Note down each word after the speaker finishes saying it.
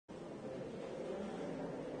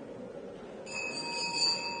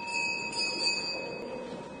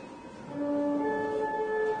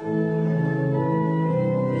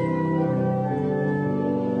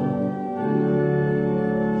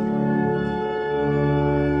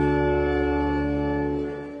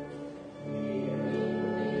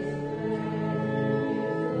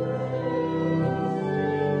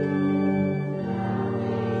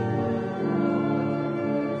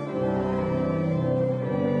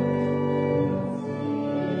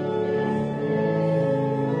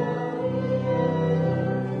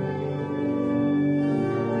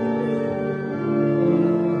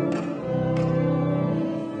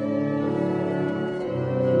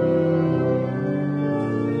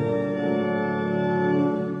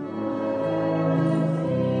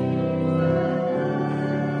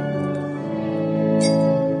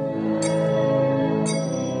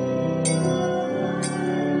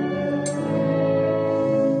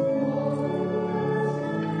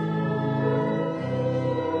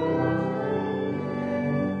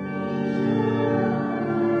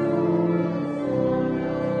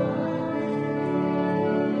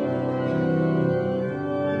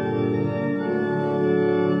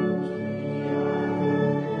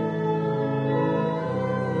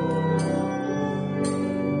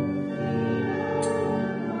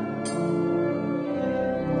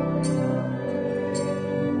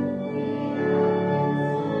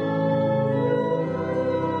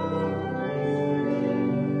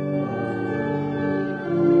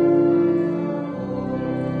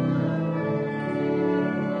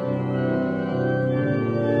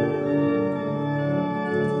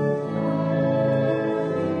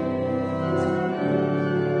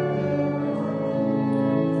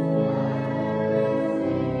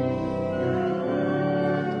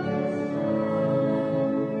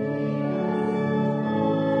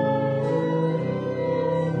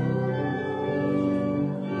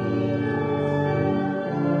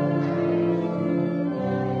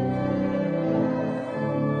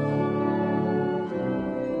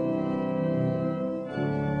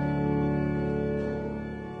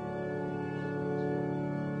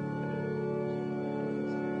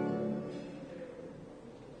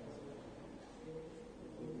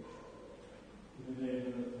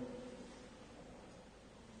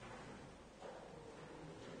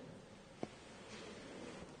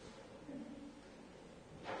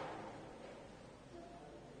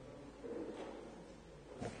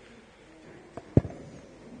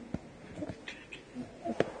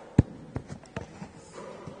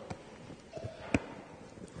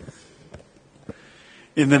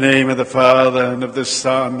In the name of the Father, and of the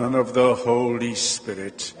Son, and of the Holy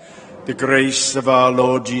Spirit, the grace of our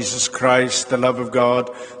Lord Jesus Christ, the love of God,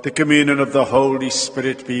 the communion of the Holy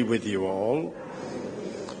Spirit be with you all.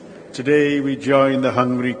 Today we join the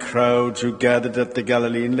hungry crowds who gathered at the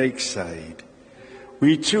Galilean lakeside.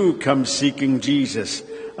 We too come seeking Jesus,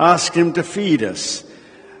 ask him to feed us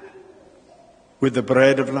with the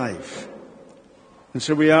bread of life. And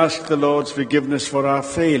so we ask the Lord's forgiveness for our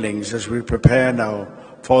failings as we prepare now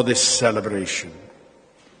for this celebration.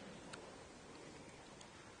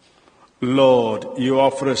 Lord, you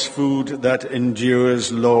offer us food that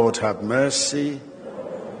endures. Lord, have mercy.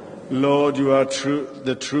 Lord, you are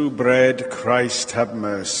the true bread. Christ, have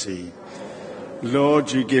mercy.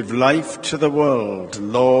 Lord, you give life to the world.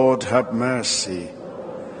 Lord, have mercy.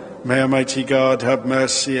 May Almighty God have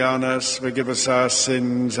mercy on us, forgive us our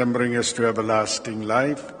sins, and bring us to everlasting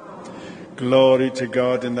life. Glory to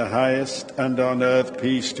God in the highest, and on earth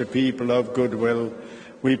peace to people of good will.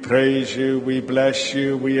 We praise you, we bless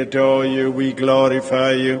you, we adore you, we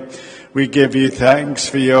glorify you. We give you thanks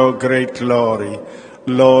for your great glory.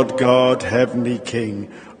 Lord God, heavenly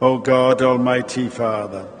King, O God, almighty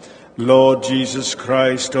Father, Lord Jesus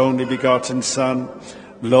Christ, only begotten Son,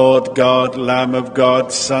 Lord God, Lamb of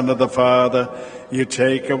God, Son of the Father, you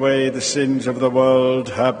take away the sins of the world,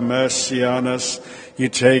 have mercy on us. You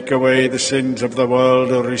take away the sins of the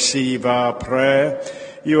world, or receive our prayer.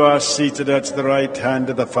 You are seated at the right hand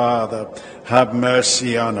of the Father, have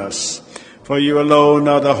mercy on us. For you alone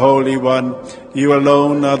are the Holy One, you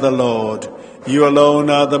alone are the Lord, you alone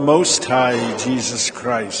are the Most High, Jesus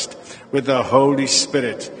Christ, with the Holy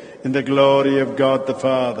Spirit, in the glory of God the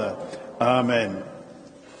Father. Amen.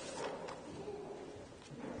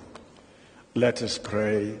 Let us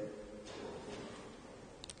pray.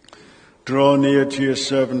 Draw near to your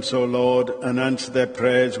servants, O Lord, and answer their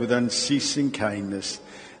prayers with unceasing kindness,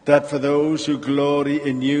 that for those who glory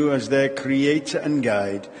in you as their creator and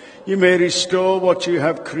guide, you may restore what you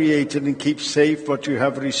have created and keep safe what you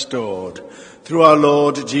have restored. Through our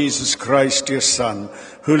Lord Jesus Christ, your Son,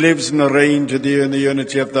 who lives and reigns with you in the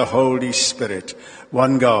unity of the Holy Spirit,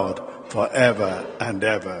 one God, for ever and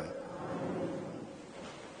ever.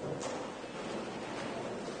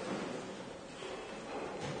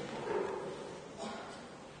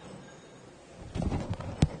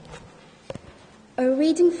 A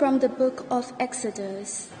reading from the book of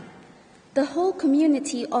Exodus. The whole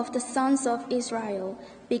community of the sons of Israel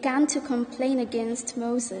began to complain against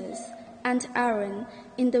Moses and Aaron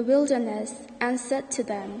in the wilderness and said to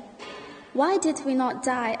them, "Why did we not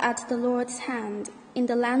die at the Lord's hand in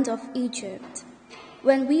the land of Egypt,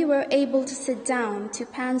 when we were able to sit down to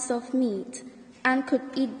pans of meat and could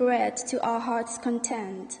eat bread to our heart's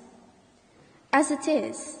content? As it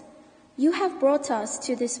is, you have brought us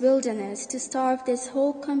to this wilderness to starve this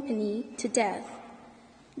whole company to death."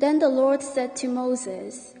 Then the Lord said to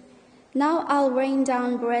Moses, "Now I'll rain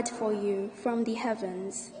down bread for you from the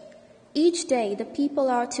heavens. Each day the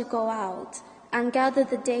people are to go out and gather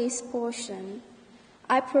the day's portion.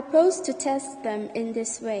 I propose to test them in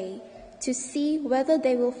this way, to see whether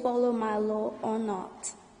they will follow my law or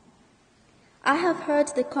not. I have heard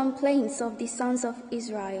the complaints of the sons of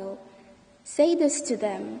Israel. Say this to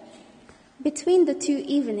them: between the 2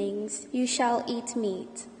 evenings you shall eat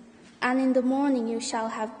meat, and in the morning you shall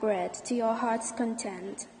have bread to your heart's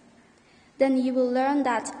content. Then you will learn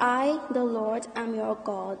that I, the Lord, am your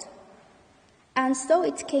God." And so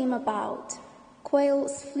it came about.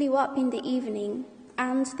 Quails flew up in the evening,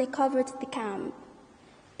 and they covered the camp.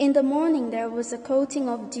 In the morning there was a coating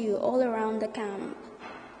of dew all around the camp.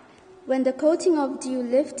 When the coating of dew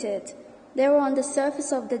lifted, there on the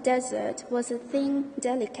surface of the desert was a thing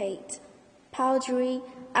delicate, powdery,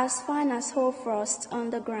 as fine as hoarfrost on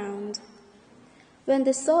the ground. When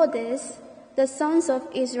they saw this, the sons of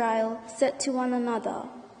Israel said to one another,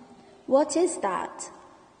 "What is that?"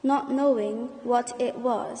 not knowing what it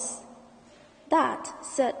was. "That,"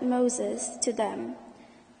 said Moses to them,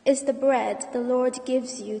 "is the bread the Lord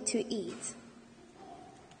gives you to eat."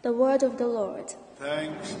 The word of the Lord.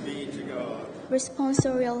 Thanks be to God.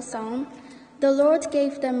 Responsorial Psalm. The Lord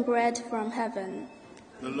gave them bread from heaven.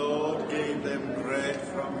 The Lord gave them bread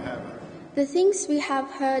from heaven. The things we have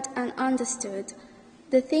heard and understood,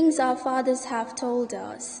 the things our fathers have told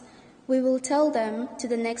us, we will tell them to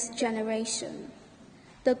the next generation.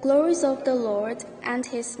 The glories of the Lord and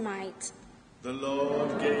his might. The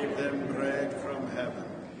Lord gave them bread from heaven.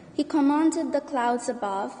 He commanded the clouds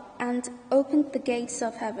above and opened the gates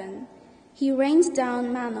of heaven. He rained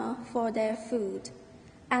down manna for their food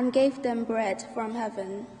and gave them bread from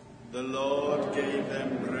heaven. The Lord gave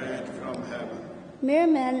them bread from heaven. Mere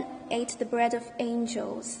men ate the bread of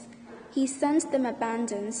angels. He sent them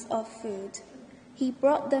abundance of food. He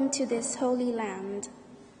brought them to this holy land,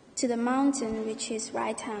 to the mountain which his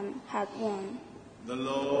right hand had won. The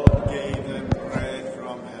Lord gave them bread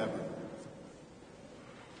from heaven.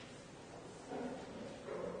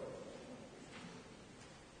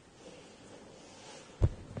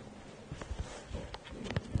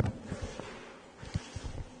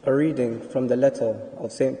 A reading from the letter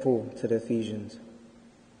of St. Paul to the Ephesians.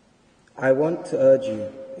 I want to urge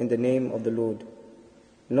you, in the name of the Lord,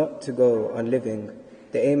 not to go on living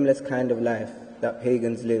the aimless kind of life that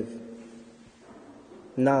pagans live.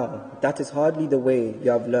 Now, that is hardly the way you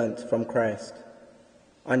have learnt from Christ,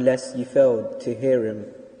 unless you failed to hear him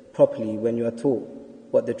properly when you are taught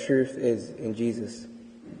what the truth is in Jesus.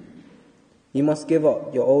 You must give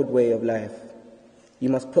up your old way of life. You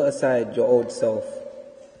must put aside your old self,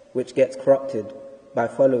 which gets corrupted by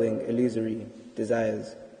following illusory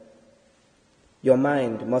desires. Your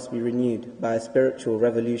mind must be renewed by a spiritual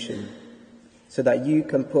revolution, so that you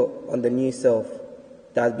can put on the new self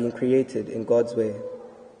that has been created in God's way,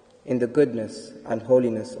 in the goodness and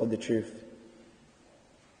holiness of the truth.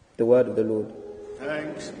 The word of the Lord.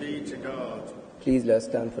 Thanks be to God. Please let us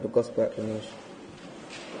stand for the gospel acclamation.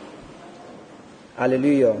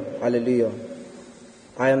 Alleluia, alleluia.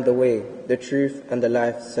 I am the way, the truth, and the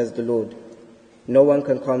life, says the Lord. No one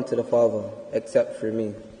can come to the Father except through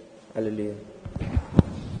me. Alleluia.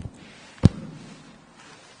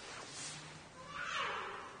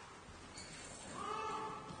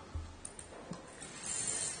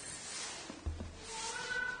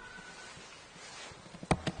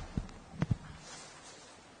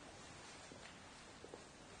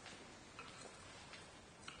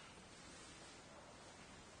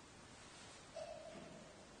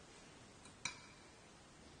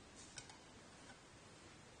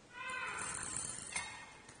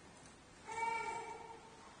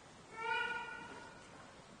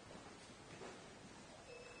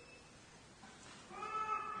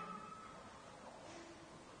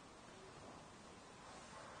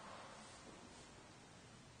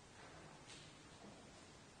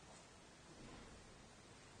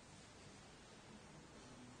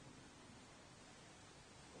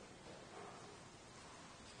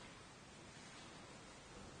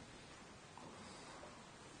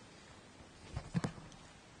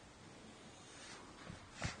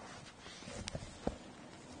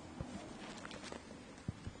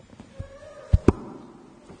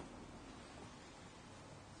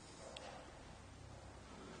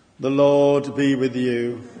 The Lord be with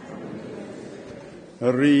you.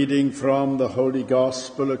 A reading from the Holy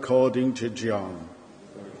Gospel according to John.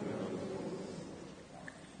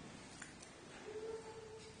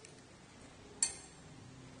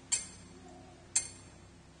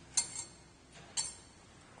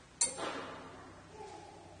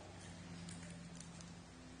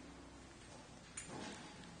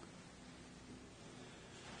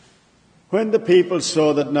 When the people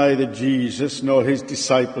saw that neither Jesus nor his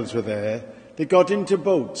disciples were there, they got into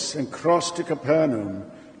boats and crossed to Capernaum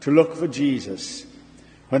to look for Jesus.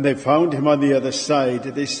 When they found him on the other side,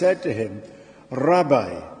 they said to him,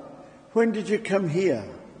 "Rabbi, when did you come here?"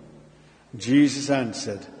 Jesus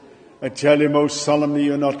answered, "I tell you most solemnly,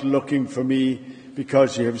 you're not looking for me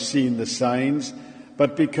because you have seen the signs,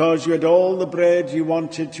 but because you had all the bread you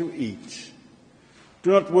wanted to eat.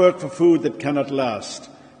 Do not work for food that cannot last,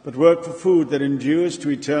 but work for food that endures to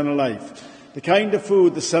eternal life, the kind of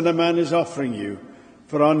food the Son of Man is offering you,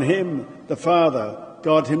 for on him the Father,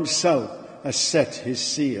 God himself, has set his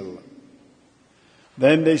seal."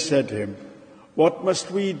 Then they said to him, "What must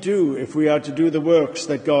we do if we are to do the works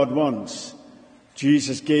that God wants?"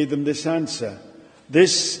 Jesus gave them this answer,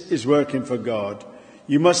 "This is working for God.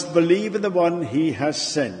 You must believe in the one he has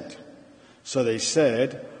sent." So they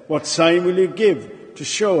said, "What sign will you give to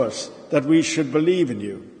show us that we should believe in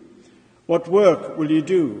you? What work will you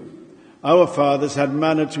do? Our fathers had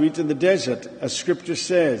manna to eat in the desert, as Scripture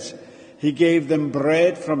says. He gave them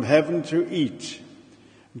bread from heaven to eat."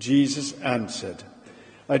 Jesus answered,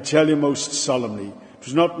 "I tell you most solemnly, it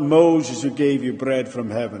was not Moses who gave you bread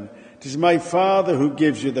from heaven. It is my Father who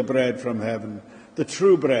gives you the bread from heaven, the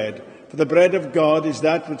true bread. For the bread of God is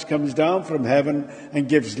that which comes down from heaven and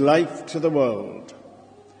gives life to the world."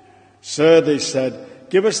 "Sir," they said,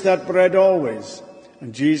 "give us that bread always."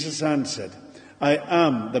 And Jesus answered, "I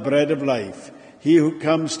am the bread of life. He who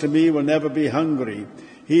comes to me will never be hungry.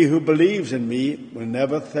 He who believes in me will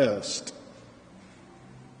never thirst."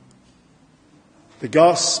 The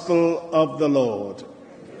Gospel of the Lord.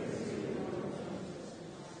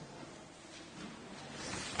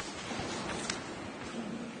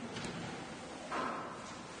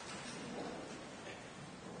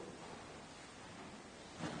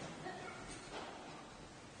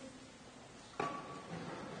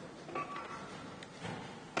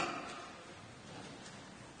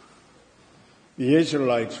 the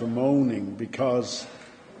Israelites were moaning because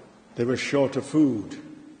they were short of food.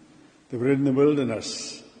 They were in the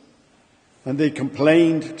wilderness. And they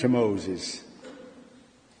complained to Moses.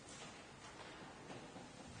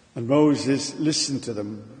 And Moses listened to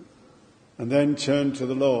them and then turned to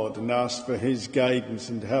the Lord and asked for his guidance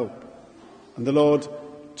and help. And the Lord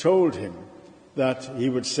told him that he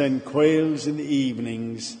would send quails in the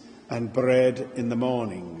evenings and bread in the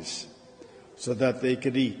mornings so that they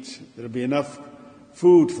could eat. There would be enough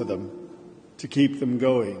food for them to keep them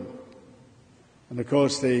going. And of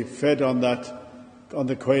course they fed on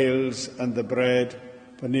the quails and the bread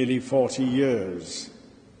for nearly 40 years.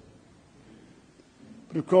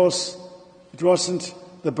 But of course, it wasn't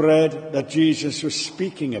the bread that Jesus was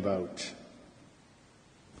speaking about.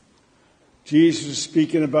 Jesus was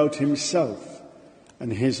speaking about himself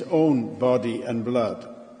and his own body and blood.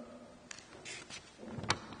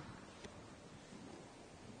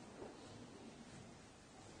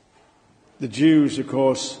 The Jews, of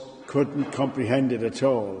course, couldn't comprehend it at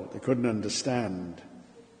all. They couldn't understand.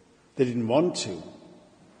 They didn't want to.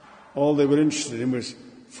 All they were interested in was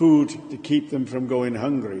food to keep them from going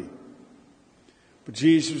hungry. But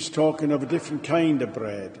Jesus was talking of a different kind of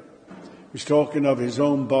bread. He was talking of his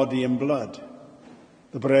own body and blood,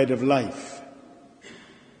 the bread of life.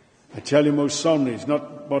 I tell you most solemnly, it's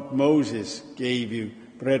not what Moses gave you,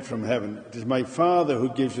 bread from heaven. It is my Father who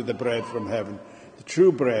gives you the bread from heaven. The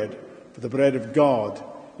true bread, for the bread of God,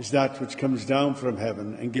 is that which comes down from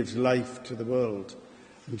heaven and gives life to the world.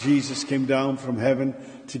 And Jesus came down from heaven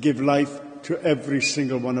to give life to every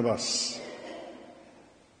single one of us.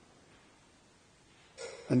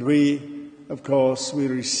 And we, of course, we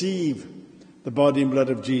receive the body and blood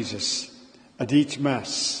of Jesus at each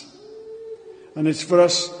Mass. And it's for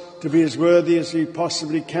us to be as worthy as we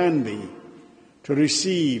possibly can be to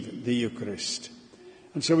receive the Eucharist.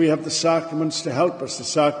 And so we have the sacraments to help us, the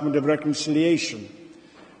sacrament of reconciliation,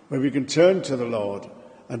 where we can turn to the Lord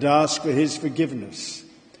and ask for his forgiveness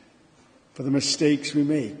for the mistakes we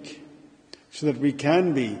make, so that we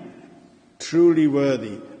can be truly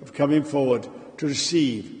worthy of coming forward to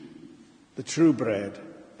receive the true bread,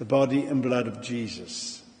 the body and blood of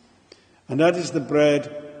Jesus. And that is the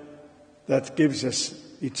bread that gives us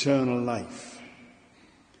eternal life.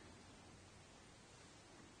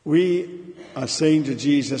 We are saying to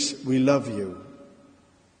Jesus, we love you.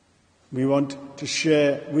 We want to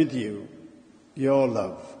share with you your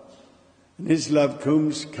love. And his love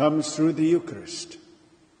comes through the Eucharist.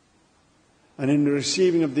 And in the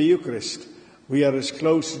receiving of the Eucharist, we are as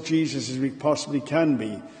close to Jesus as we possibly can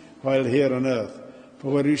be while here on earth,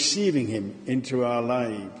 for we're receiving him into our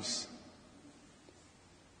lives.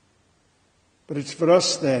 But it's for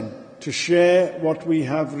us then to share what we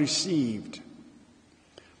have received.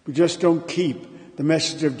 We just don't keep the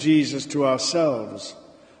message of Jesus to ourselves,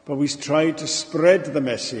 but we try to spread the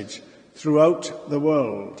message throughout the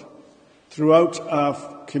world, throughout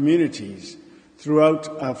our communities, throughout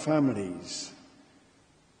our families.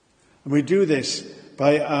 And we do this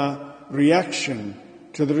by our reaction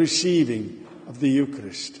to the receiving of the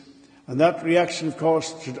Eucharist. And that reaction, of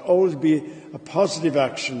course, should always be a positive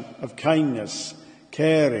action of kindness,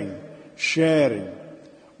 caring, sharing,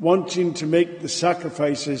 wanting to make the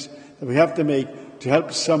sacrifices that we have to make to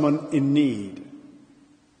help someone in need.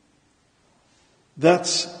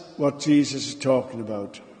 That's what Jesus is talking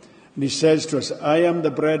about. And he says to us, I am the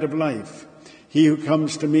bread of life. He who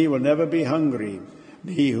comes to me will never be hungry.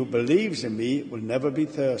 And he who believes in me will never be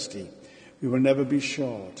thirsty. We will never be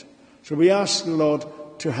short. So we ask the Lord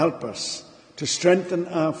to help us, to strengthen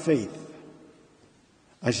our faith,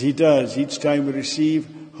 as he does each time we receive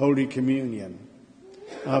Holy Communion.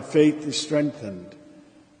 Our faith is strengthened.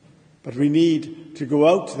 But we need to go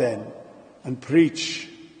out then and preach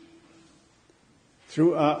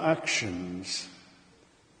through our actions,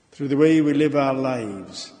 through the way we live our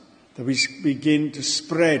lives, that we begin to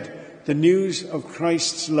spread the news of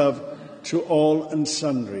Christ's love to all and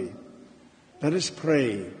sundry. Let us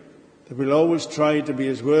pray that we'll always try to be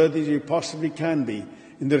as worthy as we possibly can be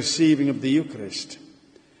in the receiving of the Eucharist.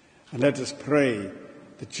 And let us pray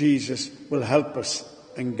that Jesus will help us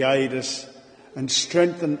and guide us and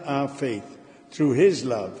strengthen our faith through his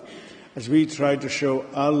love as we try to show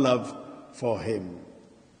our love for him.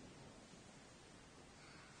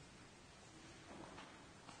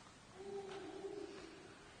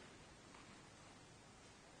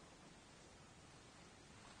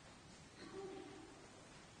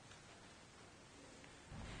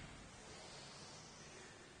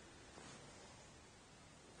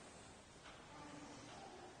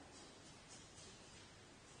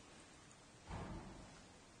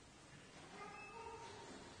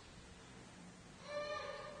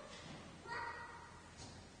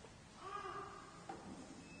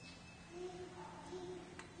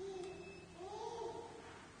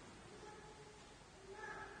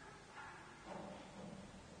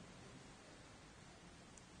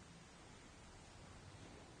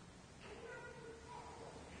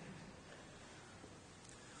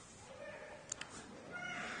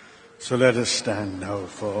 So let us stand now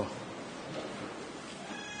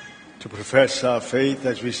to profess our faith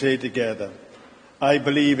as we say together, I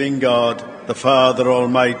believe in God, the Father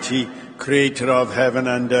Almighty, creator of heaven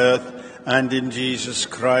and earth, and in Jesus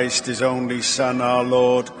Christ, his only Son, our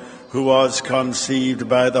Lord, who was conceived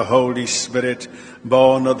by the Holy Spirit,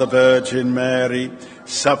 born of the Virgin Mary,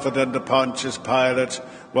 suffered under Pontius Pilate,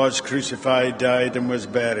 was crucified, died, and was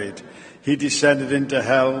buried. He descended into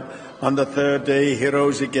hell. On the third day he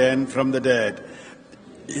rose again from the dead.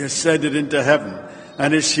 He ascended into heaven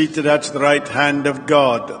and is seated at the right hand of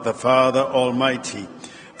God, the Father Almighty.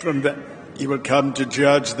 From there he will come to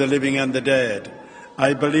judge the living and the dead.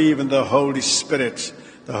 I believe in the Holy Spirit,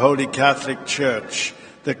 the Holy Catholic Church,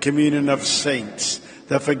 the communion of saints,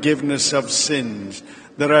 the forgiveness of sins,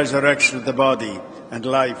 the resurrection of the body, and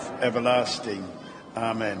life everlasting.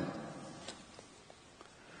 Amen.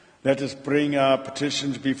 Let us bring our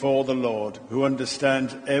petitions before the Lord, who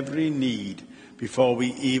understands every need before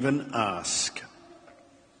we even ask.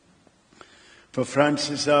 For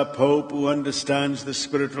Francis, our Pope, who understands the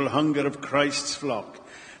spiritual hunger of Christ's flock,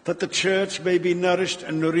 that the Church may be nourished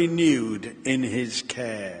and renewed in his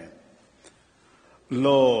care.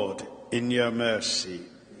 Lord, in your mercy.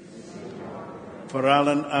 For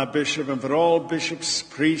Alan, our Bishop, and for all bishops,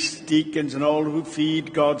 priests, deacons, and all who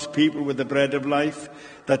feed God's people with the bread of life,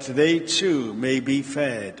 that they too may be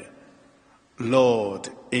fed. Lord,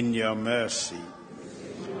 in your mercy.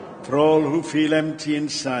 For all who feel empty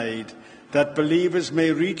inside, that believers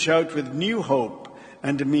may reach out with new hope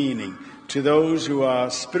and meaning to those who are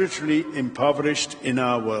spiritually impoverished in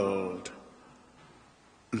our world.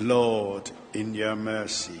 Lord, in your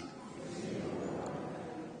mercy.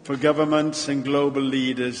 For governments and global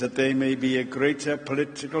leaders, that they may be a greater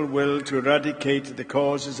political will to eradicate the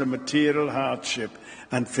causes of material hardship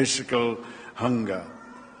and physical hunger.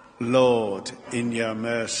 Lord, in your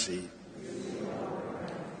mercy.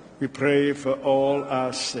 We pray for all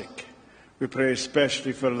our sick. We pray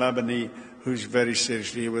especially for Labani, who's very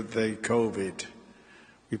seriously with the COVID.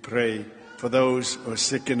 We pray for those who are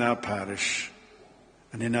sick in our parish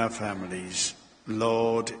and in our families.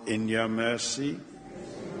 Lord, in your mercy.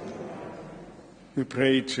 We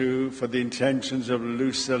pray too for the intentions of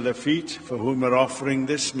Lucia Lafitte, for whom we're offering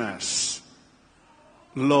this Mass.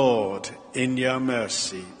 Lord, in your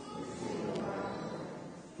mercy.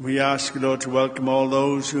 We ask, Lord, to welcome all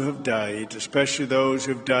those who have died, especially those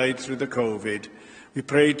who have died through the COVID. We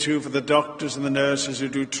pray too for the doctors and the nurses who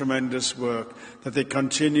do tremendous work, that they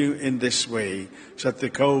continue in this way so that the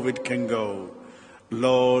COVID can go.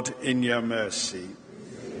 Lord, in your mercy.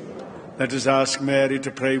 Let us ask Mary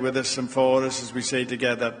to pray with us and for us as we say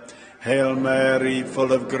together, Hail Mary,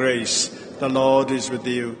 full of grace, the Lord is with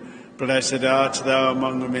you. Blessed art thou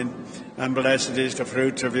among women, and blessed is the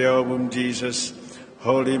fruit of your womb, Jesus.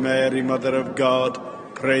 Holy Mary, Mother of God,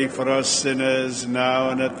 pray for us sinners, now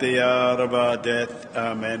and at the hour of our death.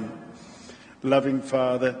 Amen. Loving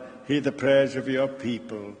Father, hear the prayers of your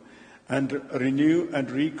people, and renew and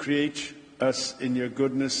recreate us in your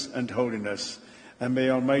goodness and holiness. And may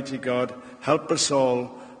Almighty God help us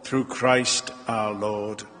all through Christ our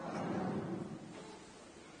Lord.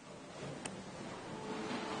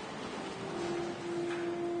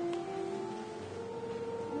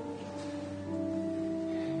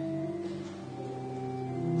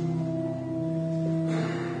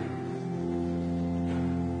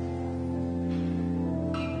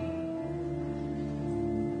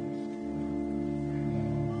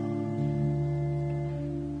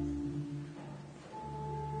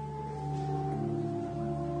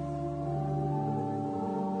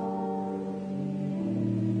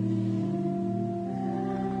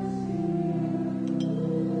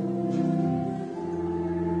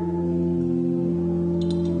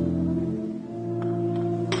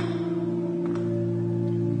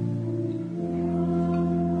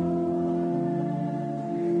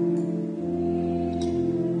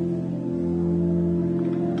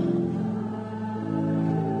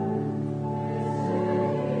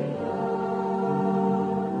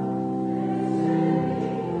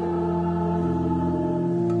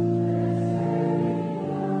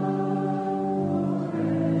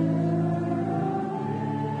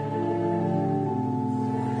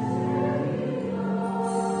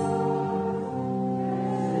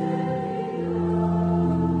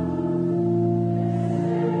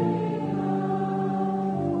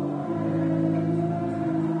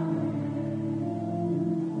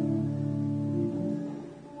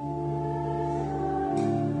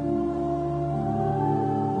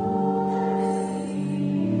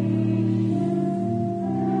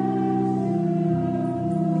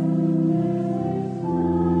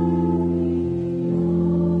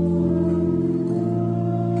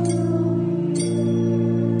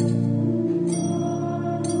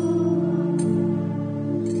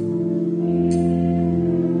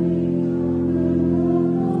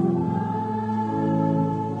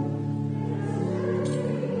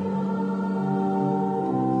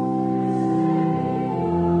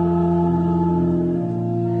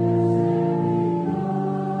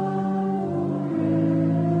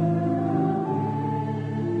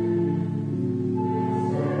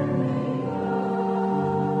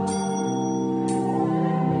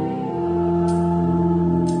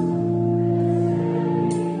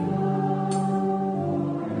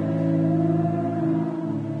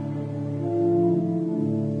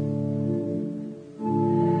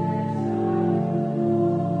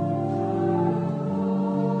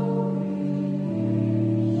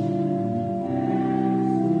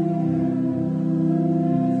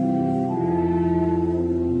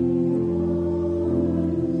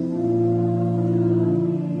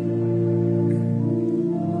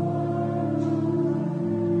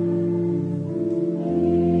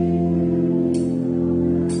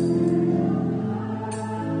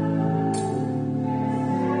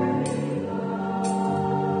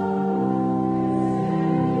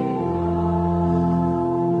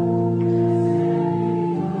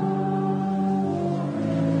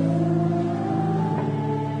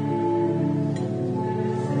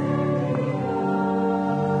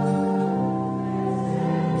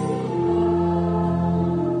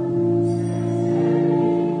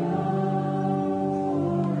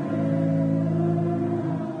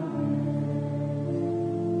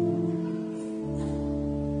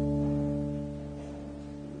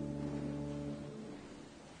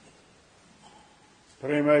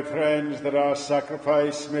 Pray, my friends, that our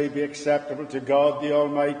sacrifice may be acceptable to God, the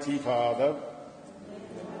Almighty Father.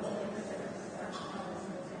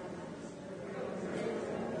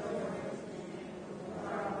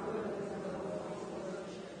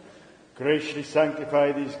 Graciously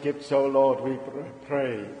sanctify these gifts, O Lord, we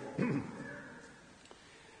pray.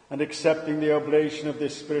 And accepting the oblation of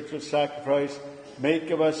this spiritual sacrifice,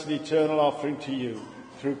 make of us an eternal offering to you,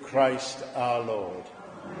 through Christ our Lord.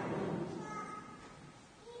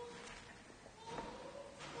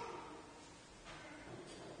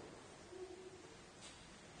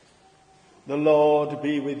 The Lord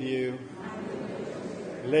be with you.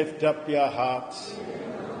 Lift up your hearts.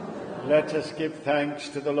 Let us give thanks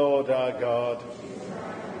to the Lord our God.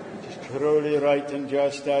 It is truly right and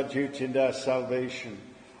just, our duty and our salvation,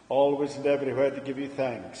 always and everywhere to give you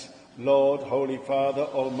thanks, Lord, Holy Father,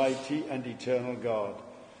 Almighty and eternal God.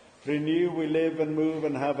 For in you we live and move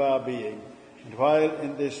and have our being, and while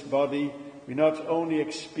in this body we not only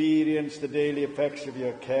experience the daily effects of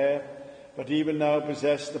your care, but even now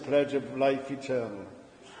possess the pledge of life eternal.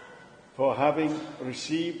 For having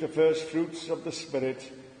received the first fruits of the Spirit,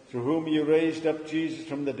 through whom you raised up Jesus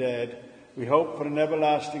from the dead, we hope for an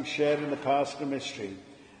everlasting share in the Paschal mystery.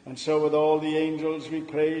 And so with all the angels we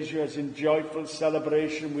praise you, as in joyful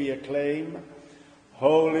celebration we acclaim,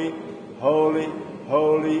 Holy, holy,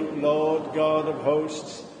 holy, Lord God of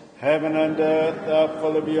hosts, heaven and earth are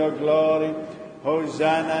full of your glory.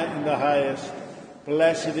 Hosanna in the highest.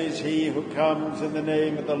 Blessed is he who comes in the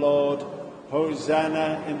name of the Lord.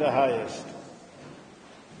 Hosanna in the highest.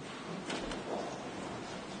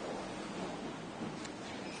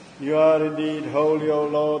 You are indeed holy, O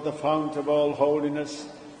Lord, the fount of all holiness.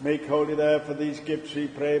 Make holy therefore these gifts, we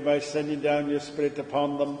pray, by sending down your Spirit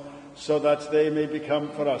upon them, so that they may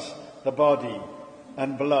become for us the body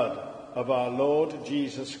and blood of our Lord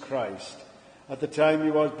Jesus Christ. At the time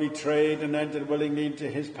he was betrayed and entered willingly into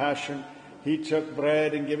his passion, he took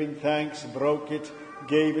bread and, giving thanks, broke it,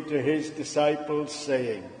 gave it to his disciples,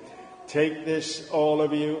 saying, Take this, all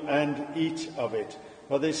of you, and eat of it.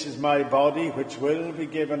 For this is my body, which will be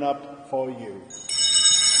given up for you.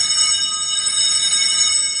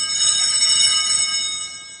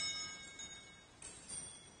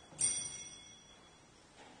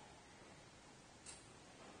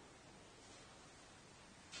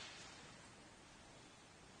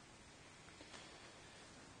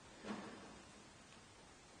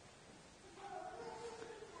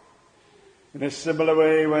 In a similar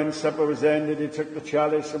way, when supper was ended, he took the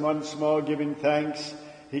chalice, and once more giving thanks,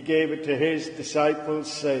 he gave it to his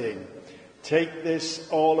disciples, saying, Take this,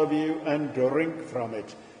 all of you, and drink from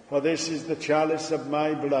it, for this is the chalice of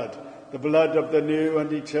my blood, the blood of the new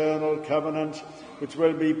and eternal covenant, which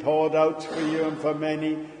will be poured out for you and for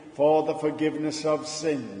many for the forgiveness of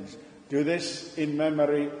sins. Do this in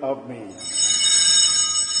memory of me.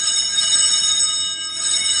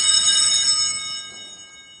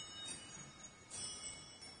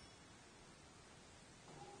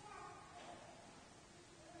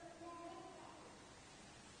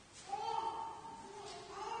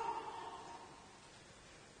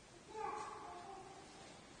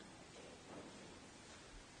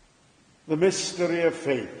 The mystery of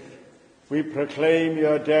faith. We proclaim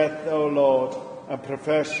your death, O Lord, and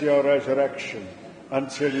profess your resurrection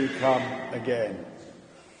until you come again.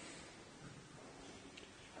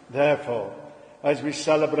 Therefore, as we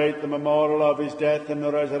celebrate the memorial of his death and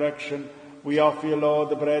the resurrection, we offer you, Lord,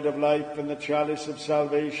 the bread of life and the chalice of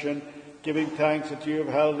salvation, giving thanks that you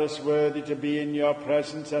have held us worthy to be in your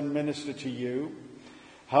presence and minister to you.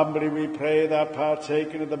 Humbly we pray that,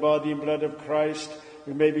 partaking of the body and blood of Christ,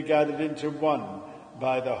 we may be gathered into one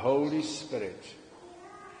by the Holy Spirit.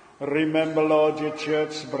 Remember, Lord, your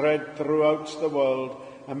church spread throughout the world,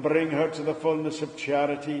 and bring her to the fullness of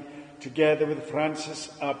charity, together with Francis,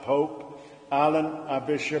 our Pope, Alan, our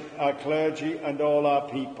Bishop, our clergy, and all our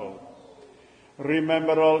people.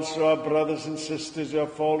 Remember also our brothers and sisters who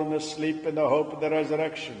have fallen asleep in the hope of the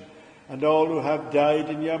resurrection, and all who have died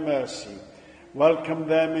in your mercy. Welcome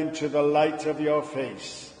them into the light of your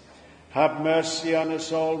face. Have mercy on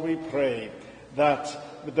us all, we pray, that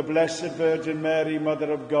with the Blessed Virgin Mary,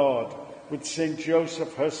 Mother of God, with St.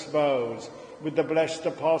 Joseph, her spouse, with the blessed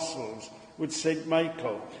apostles, with St.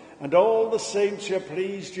 Michael, and all the saints who have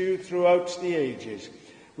pleased you throughout the ages,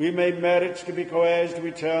 we may merit to be co-heirs to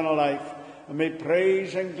eternal life, and may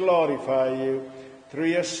praise and glorify you through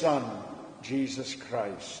your Son, Jesus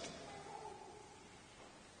Christ.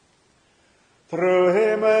 Through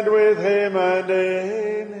him and with him and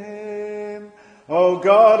in him, O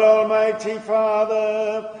God, Almighty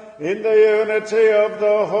Father, in the unity of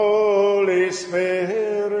the Holy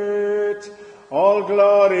Spirit, All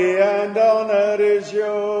glory and honor is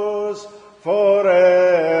yours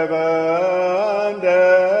forever and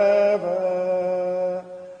ever.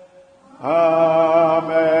 Amen.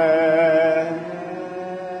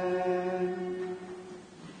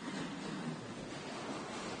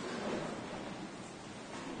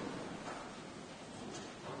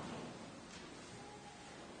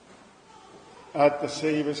 At the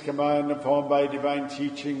Saviour's command, informed by divine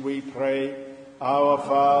teaching, we pray, Our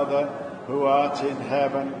Father, who art in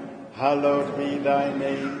heaven, hallowed be thy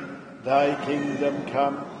name. Thy kingdom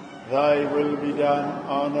come, thy will be done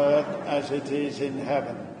on earth as it is in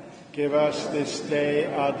heaven. Give us this day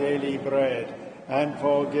our daily bread, and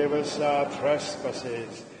forgive us our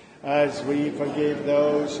trespasses, as we forgive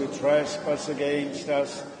those who trespass against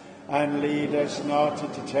us. And lead us not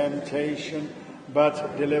into temptation,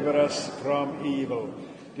 but deliver us from evil.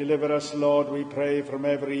 Deliver us, Lord, we pray, from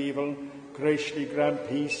every evil. Graciously grant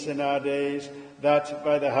peace in our days, that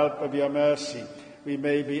by the help of your mercy we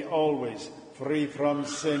may be always free from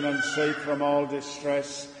sin and safe from all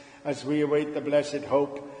distress, as we await the blessed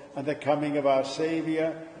hope and the coming of our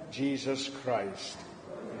Saviour, Jesus Christ.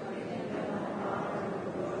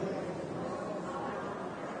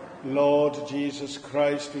 Lord Jesus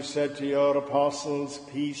Christ, who said to your apostles,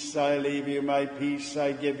 Peace I leave you, my peace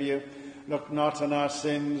I give you, look not on our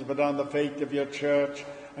sins, but on the faith of your church,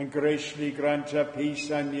 and graciously grant her peace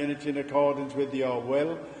and unity in accordance with your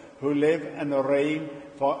will, who live and reign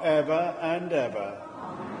for ever and ever.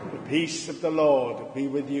 Amen. The peace of the Lord be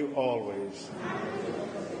with you always.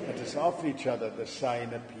 Amen. Let us offer each other the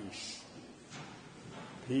sign of peace.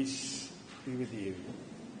 Peace be with you.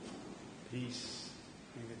 Peace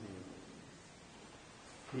be with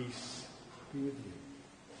you. Peace be with you.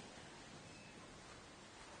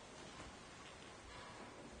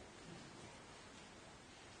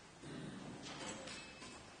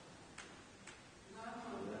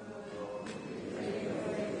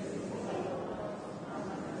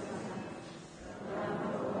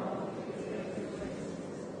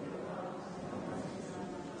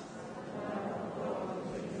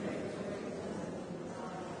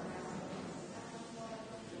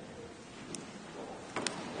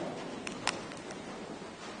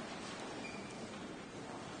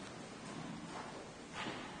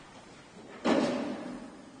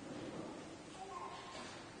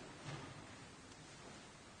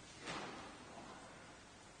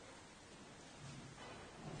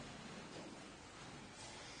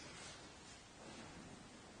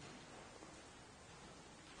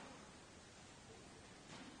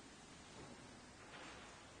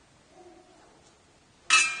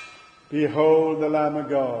 Behold the Lamb of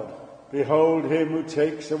God. Behold him who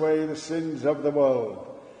takes away the sins of the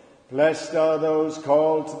world. Blessed are those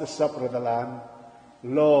called to the supper of the Lamb.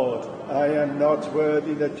 Lord, I am not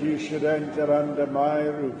worthy that you should enter under my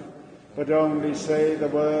roof, but only say the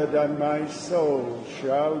word, and my soul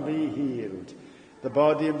shall be healed. The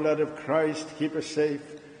body and blood of Christ keep us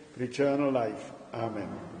safe for eternal life. Amen.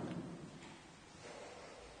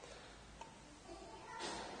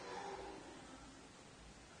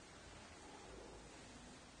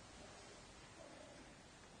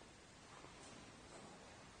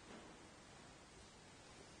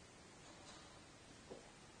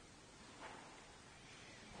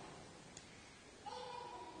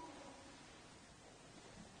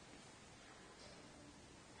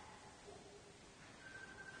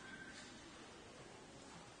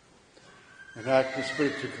 An act of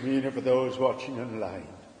spiritual communion for those watching online.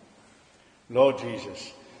 Lord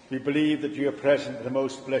Jesus, we believe that you are present in the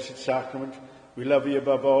most blessed sacrament. We love you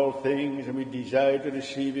above all things, and we desire to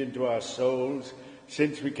receive you into our souls.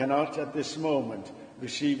 Since we cannot at this moment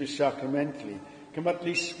receive you sacramentally, come at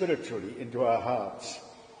least spiritually into our hearts.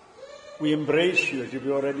 We embrace you as if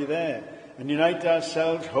you're already there, and unite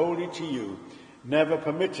ourselves wholly to you. Never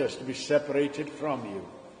permit us to be separated from you.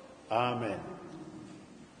 Amen.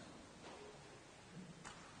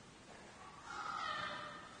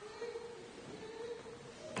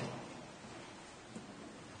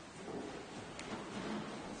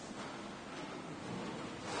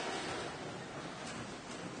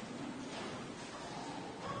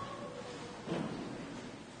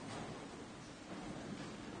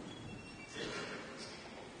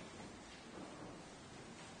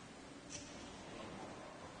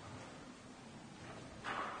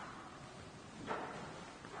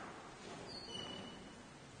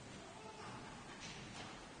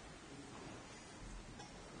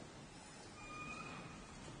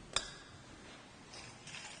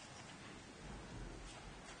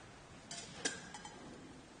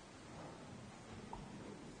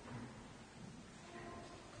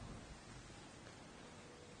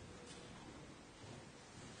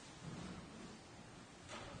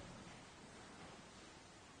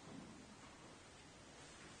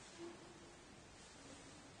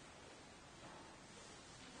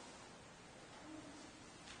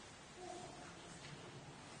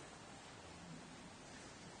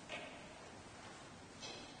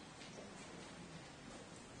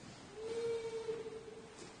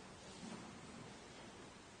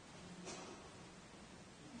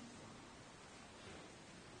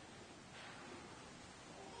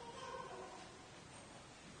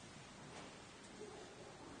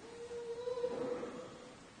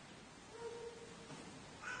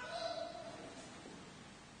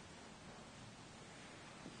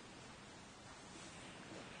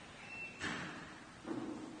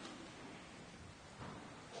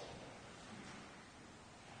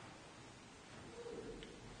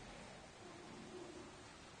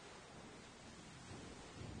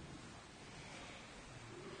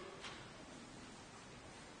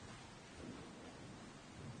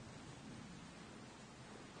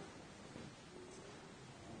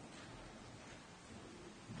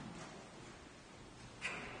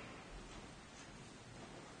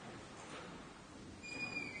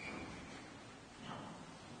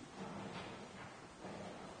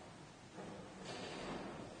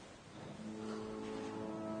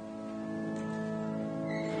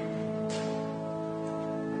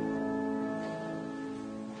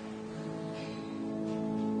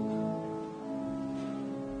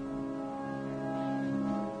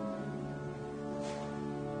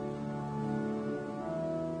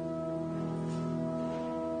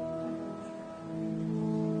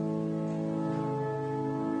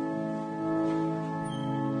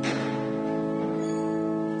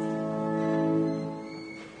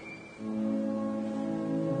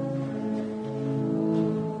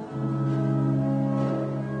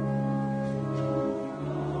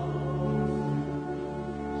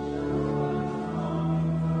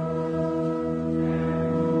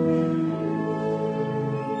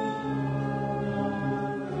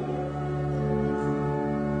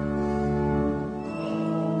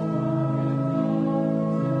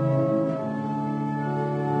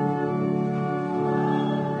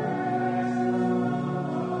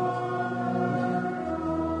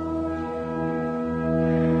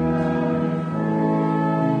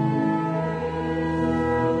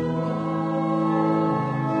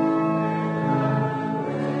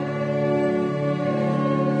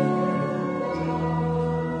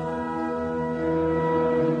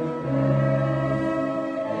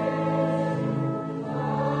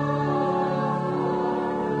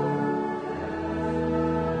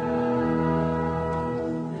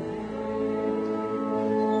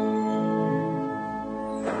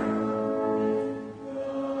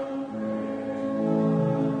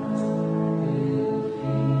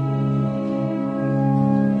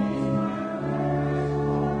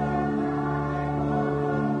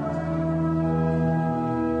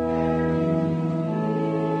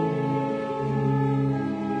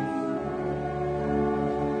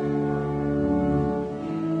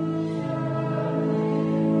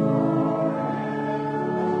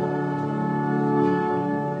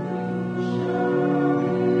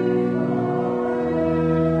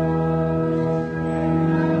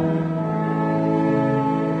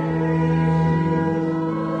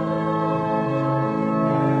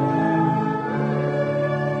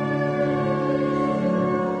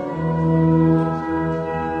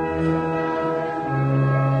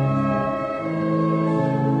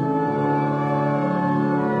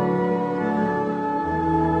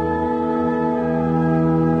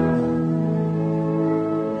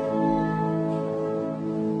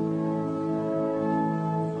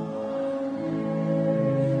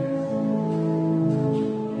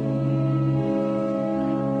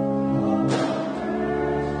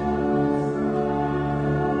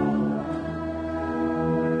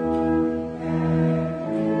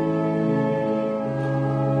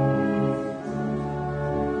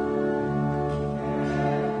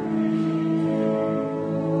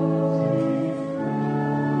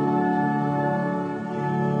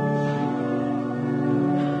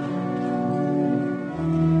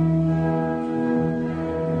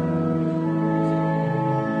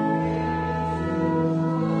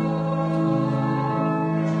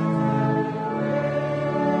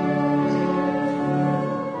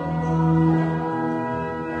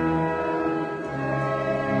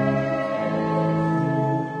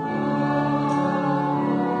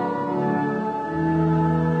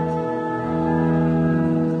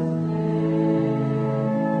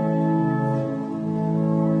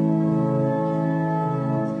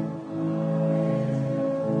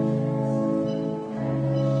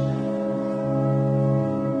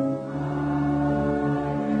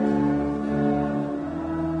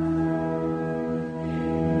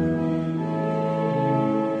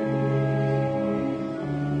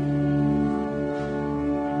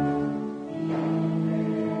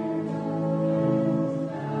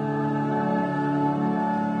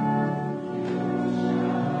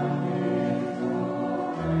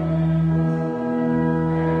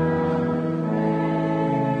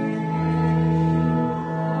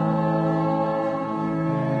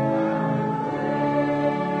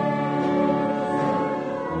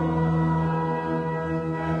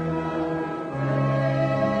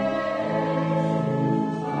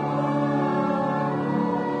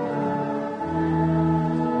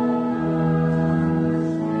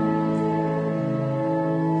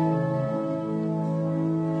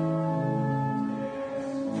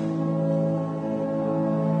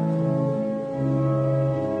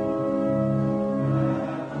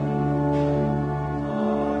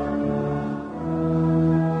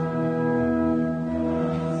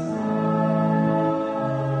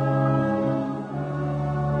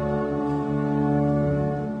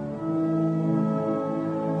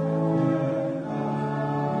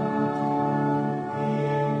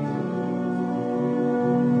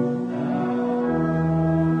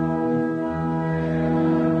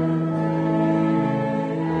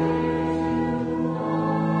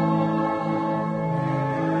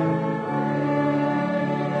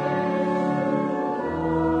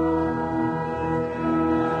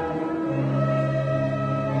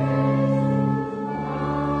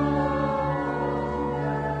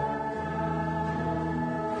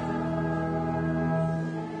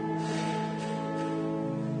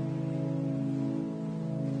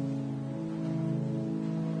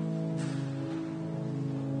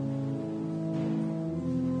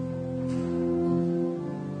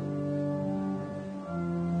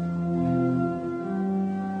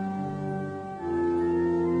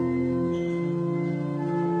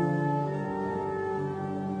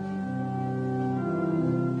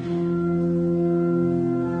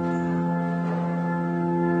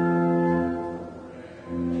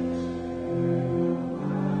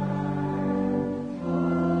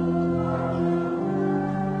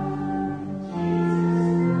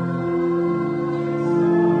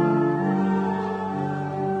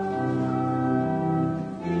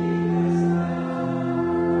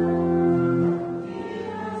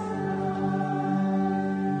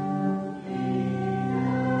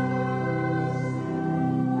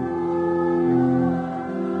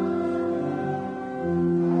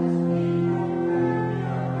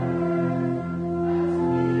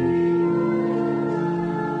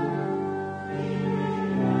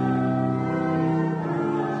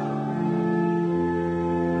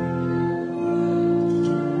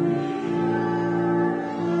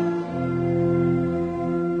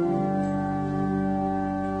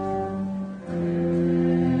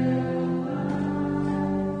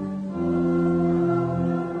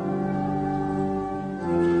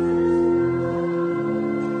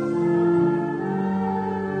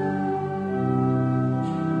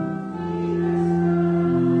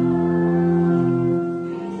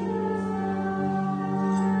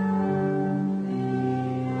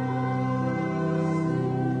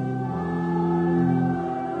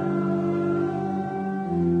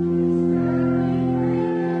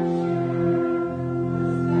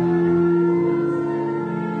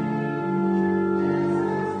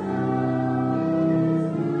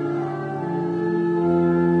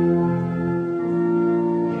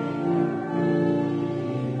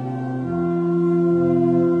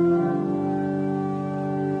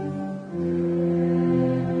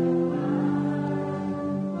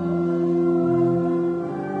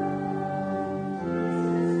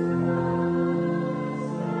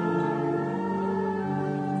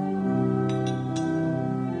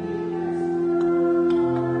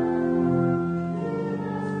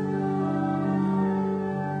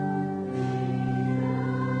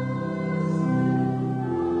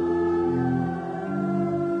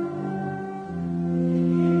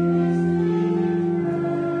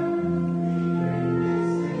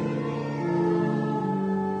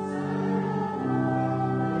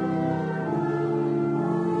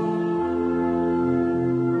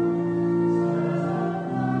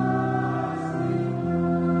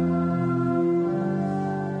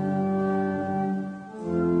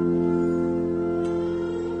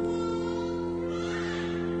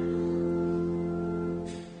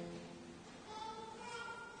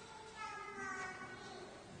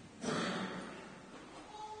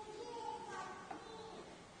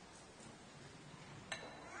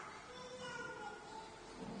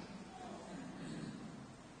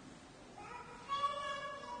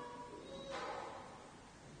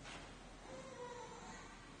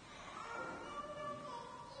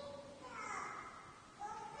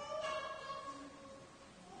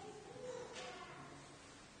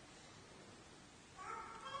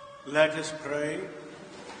 Let us pray.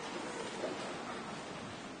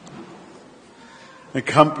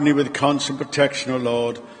 Accompany with constant protection, O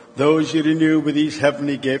Lord, those you renew with these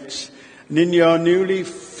heavenly gifts, and in your newly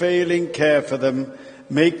failing care for them,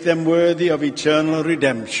 make them worthy of eternal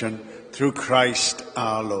redemption through Christ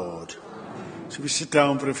our Lord. So we sit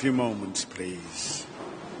down for a few moments, please.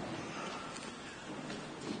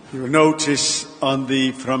 You will notice on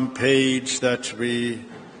the front page that we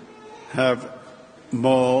have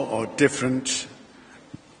more or different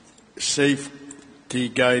safety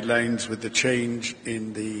guidelines with the change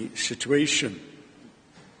in the situation.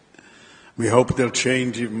 We hope they'll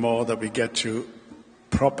change even more, that we get to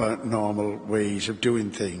proper normal ways of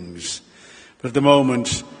doing things. But at the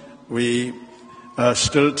moment, we are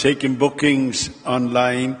still taking bookings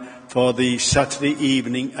online for the Saturday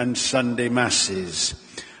evening and Sunday masses.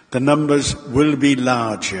 The numbers will be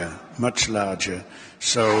larger, much larger,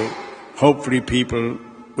 so hopefully people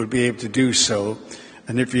will be able to do so.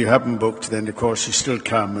 And if you haven't booked, then of course you still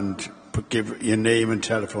come and give your name and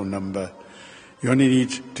telephone number. You only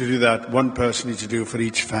need to do that. One person needs to do for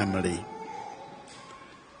each family.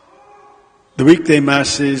 The weekday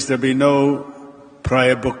masses, there'll be no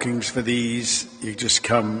prior bookings for these. You just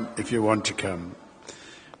come if you want to come.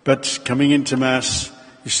 But coming into Mass,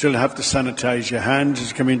 you still have to sanitize your hands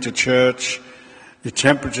as you come into church. Your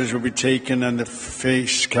temperatures will be taken, and the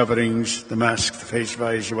face coverings, the mask, the face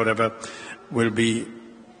visor, whatever, will be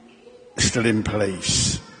still in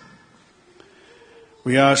place.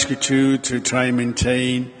 We ask you to try and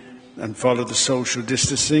maintain and follow the social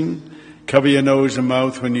distancing. Cover your nose and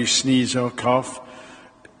mouth when you sneeze or cough.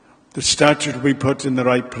 The statues will be put in the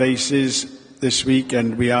right places this week,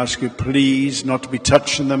 and we ask you please not to be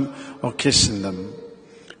touching them or kissing them.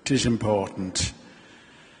 It is important.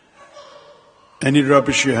 Any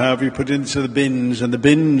rubbish you have, you put into the bins, and the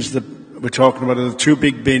bins that we're talking about are the two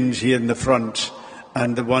big bins here in the front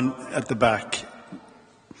and the one at the back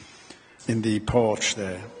in the porch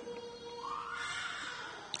there.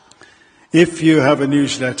 If you have a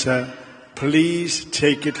newsletter, please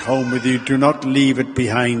take it home with you. Do not leave it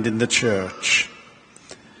behind in the church.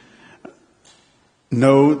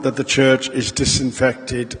 Know that the church is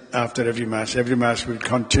disinfected after every Mass. Every Mass will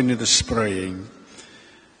continue the spraying.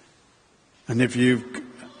 And if you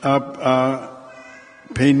are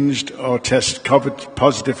pinged or test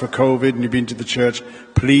positive for COVID and you've been to the church,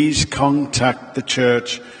 please contact the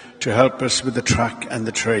church to help us with the track and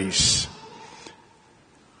the trace.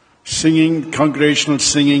 Singing, congregational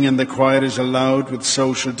singing in the choir is allowed with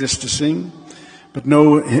social distancing, but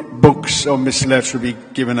no books or mistletoe will be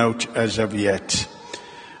given out as of yet.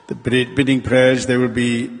 The bidding prayers, they will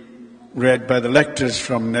be read by the lectors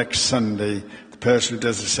from next Sunday, the person who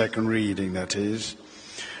does the second reading, that is.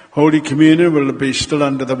 Holy Communion will be still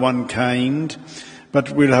under the one kind,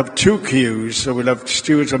 but we'll have two queues, so we'll have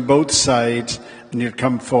stewards on both sides, and you'll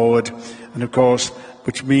come forward, and of course,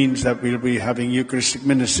 which means that we'll be having Eucharistic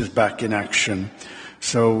ministers back in action.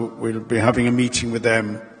 So we'll be having a meeting with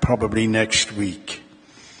them probably next week.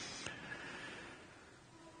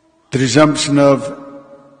 The resumption of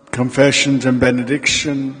confessions and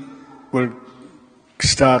benediction will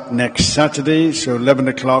start next Saturday, so 11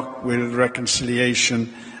 o'clock will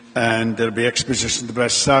reconciliation, and there'll be exposition of the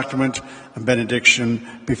Blessed Sacrament and benediction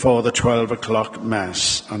before the 12 o'clock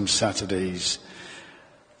Mass on Saturdays.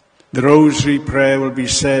 The Rosary prayer will be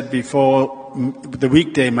said before the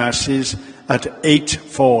weekday Masses at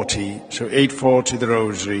 8:40, so 8:40 the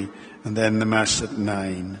Rosary, and then the Mass at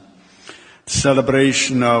 9. The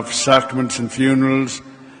celebration of sacraments and funerals,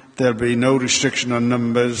 there'll be no restriction on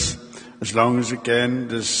numbers, as long as, again,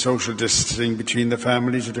 there's social distancing between the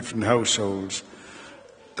families of different households.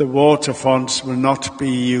 The water fonts will not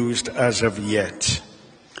be used as of yet.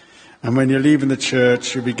 And when you're leaving the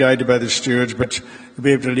church, you'll be guided by the stewards, but you'll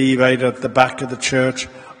be able to leave either at the back of the church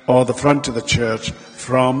or the front of the church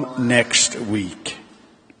from next week.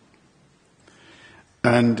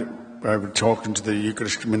 And I will be talking to the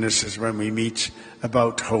Eucharistic ministers when we meet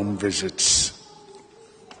about home visits.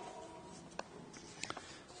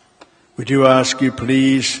 We do ask you,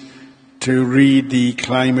 please, to read the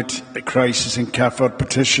climate crisis in CAFOD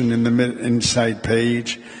petition in the inside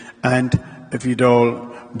page, and if you'd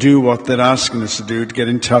all do what they're asking us to do, to get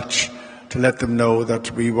in touch, to let them know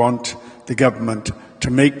that we want the government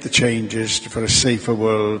to make the changes for a safer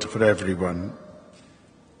world for everyone.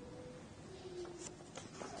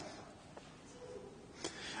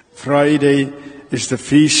 Friday is the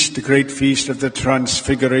feast, the great feast of the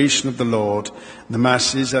Transfiguration of the Lord. The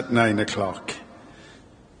Mass is at 9 o'clock.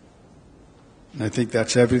 And I think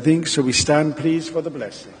that's everything, so we stand please for the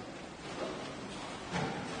blessing.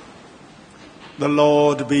 The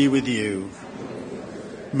Lord be with you.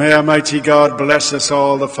 May Almighty God bless us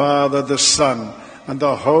all, the Father, the Son, and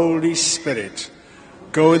the Holy Spirit.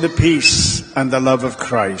 Go in the peace and the love of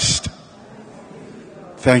Christ.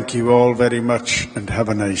 Thank you all very much, and have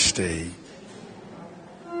a nice day.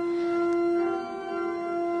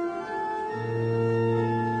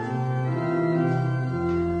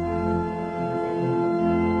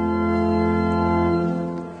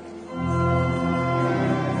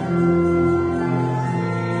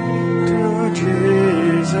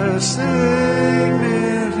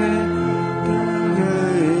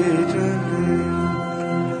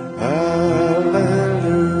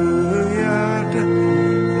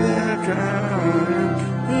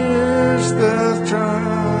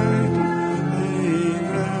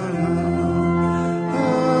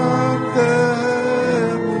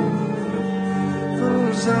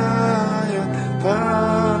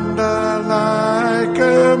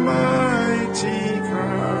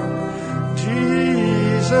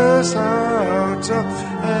 Out of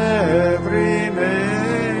every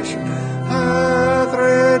nation hath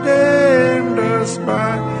redeemed us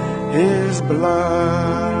by his blood.